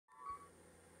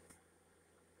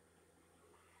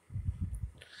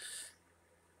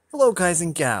Hello, guys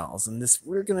and gals, and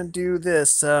we're gonna do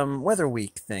this weather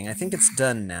week thing. I think it's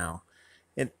done now.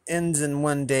 It ends in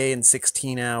 1 day and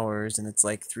 16 hours, and it's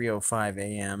like 3:05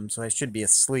 a.m. So I should be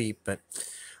asleep, but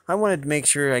I wanted to make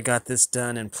sure I got this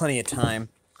done in plenty of time.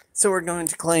 So we're going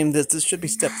to claim this. This should be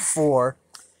step 4,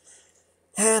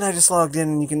 and I just logged in,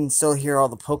 and you can still hear all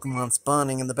the Pokemon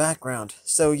spawning in the background.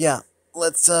 So yeah,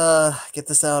 let's get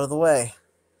this out of the way.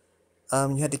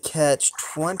 You had to catch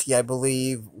 20, I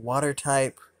believe, water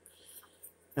type.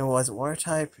 No, was it water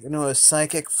type? No, it was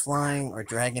psychic, flying, or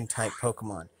dragon type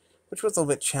Pokemon, which was a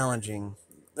little bit challenging.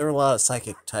 There were a lot of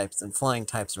psychic types and flying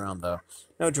types around, though.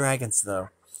 No dragons, though.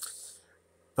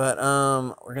 But,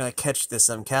 we're gonna catch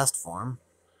this, cast form,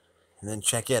 and then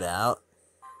check it out.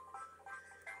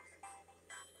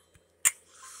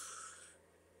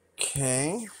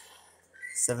 Okay.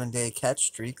 7-day catch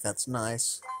streak, that's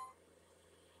nice.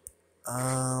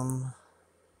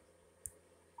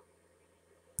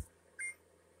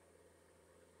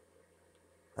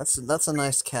 That's a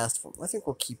nice cast form. I think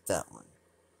we'll keep that one.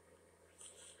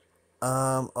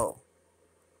 Oh.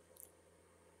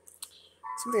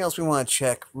 Something else we want to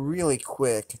check really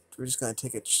quick. We're just going to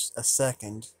take a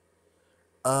second.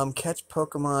 Catch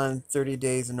Pokemon 30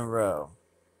 days in a row.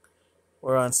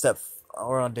 We're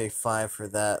on day 5 for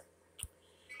that.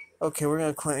 Okay, we're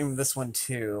going to claim this one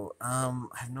too. I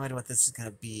have no idea what this is going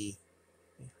to be.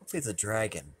 Hopefully it's a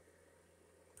dragon.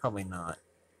 Probably not.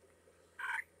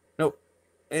 Nope.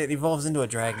 It evolves into a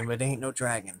dragon, but it ain't no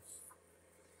dragon.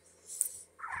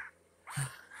 I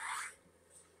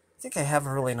think I have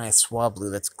a really nice Swablu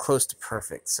that's close to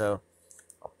perfect, so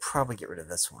I'll probably get rid of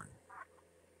this one.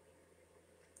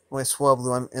 The only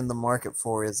Swablu I'm in the market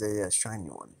for is a shiny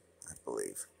one, I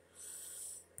believe.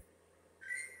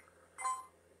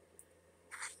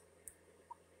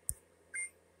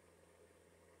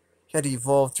 You had to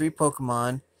evolve 3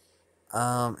 Pokemon.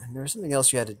 And there was something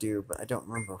else you had to do, but I don't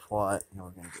remember what. Now we're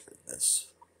going to get rid of this.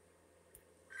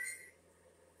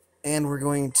 And we're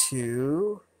going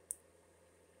to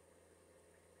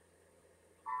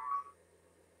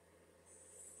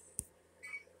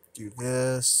do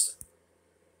this.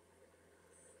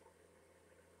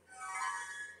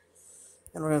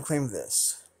 And we're going to claim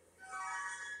this.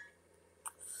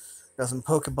 Got some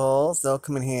Pokeballs. They'll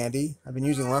come in handy. I've been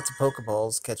using lots of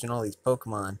Pokeballs, catching all these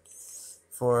Pokemon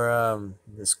for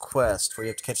this quest where you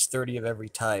have to catch 30 of every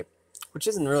type, which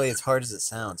isn't really as hard as it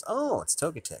sounds. Oh, it's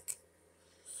Togetic.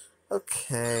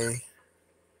 Okay.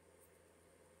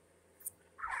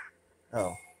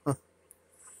 Oh. That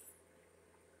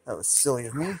was silly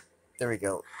of me. There we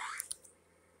go.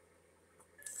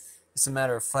 It's a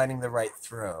matter of finding the right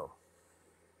throw.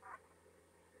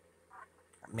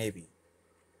 Maybe.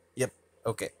 Yep.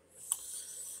 Okay.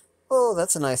 Oh,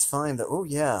 that's a nice find, though. Oh,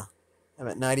 yeah. I'm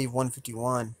at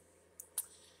 9151.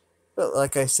 But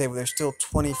like I say, there's still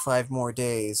 25 more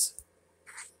days.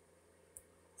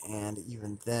 And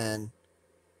even then...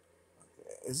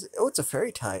 Oh, it's a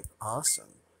fairy type.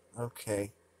 Awesome.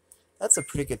 Okay. That's a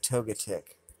pretty good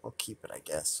Togetic. We'll keep it, I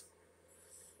guess.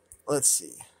 Let's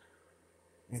see.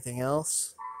 Anything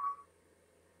else?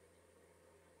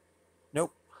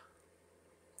 Nope.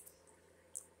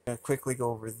 I'm gonna quickly go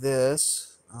over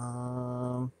this.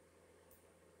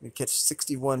 We catch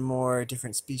 61 more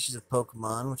different species of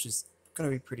Pokemon, which is gonna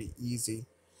be pretty easy.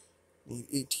 Need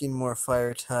 18 more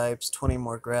fire types, 20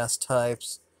 more grass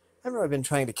types. I've really been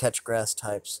trying to catch grass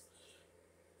types.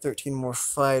 13 more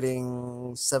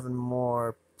fighting, 7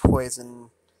 more poison,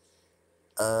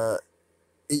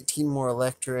 18 more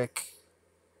electric,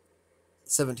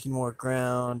 17 more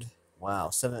ground.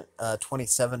 Wow,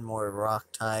 27 more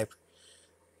rock type,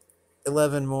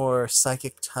 11 more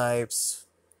psychic types.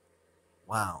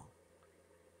 Wow.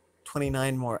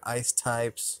 29 more ice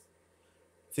types,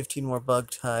 15 more bug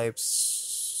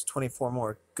types, 24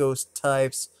 more ghost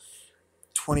types,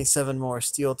 27 more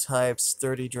steel types,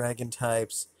 30 dragon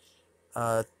types,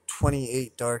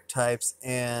 28 dark types,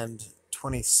 and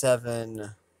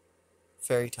 27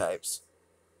 fairy types.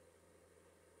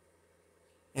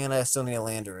 And I still need a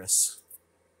Landorus.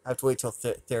 I have to wait till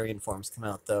Therian forms come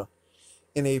out, though,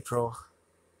 in April.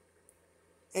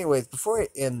 Anyways, before I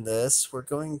end this, we're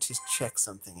going to check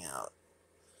something out.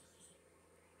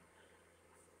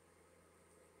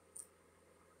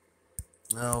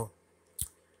 No,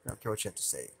 I don't care what you have to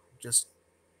say. Just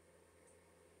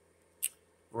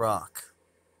rock.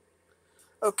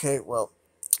 Okay, well,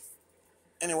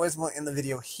 anyways, I'm going to end the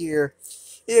video here.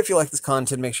 If you like this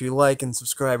content, make sure you like and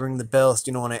subscribe, ring the bell so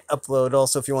you know when I upload.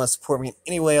 Also, if you want to support me in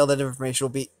any way, all that information will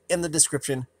be in the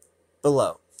description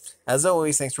below. As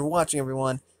always, thanks for watching,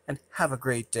 everyone, and have a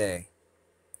great day.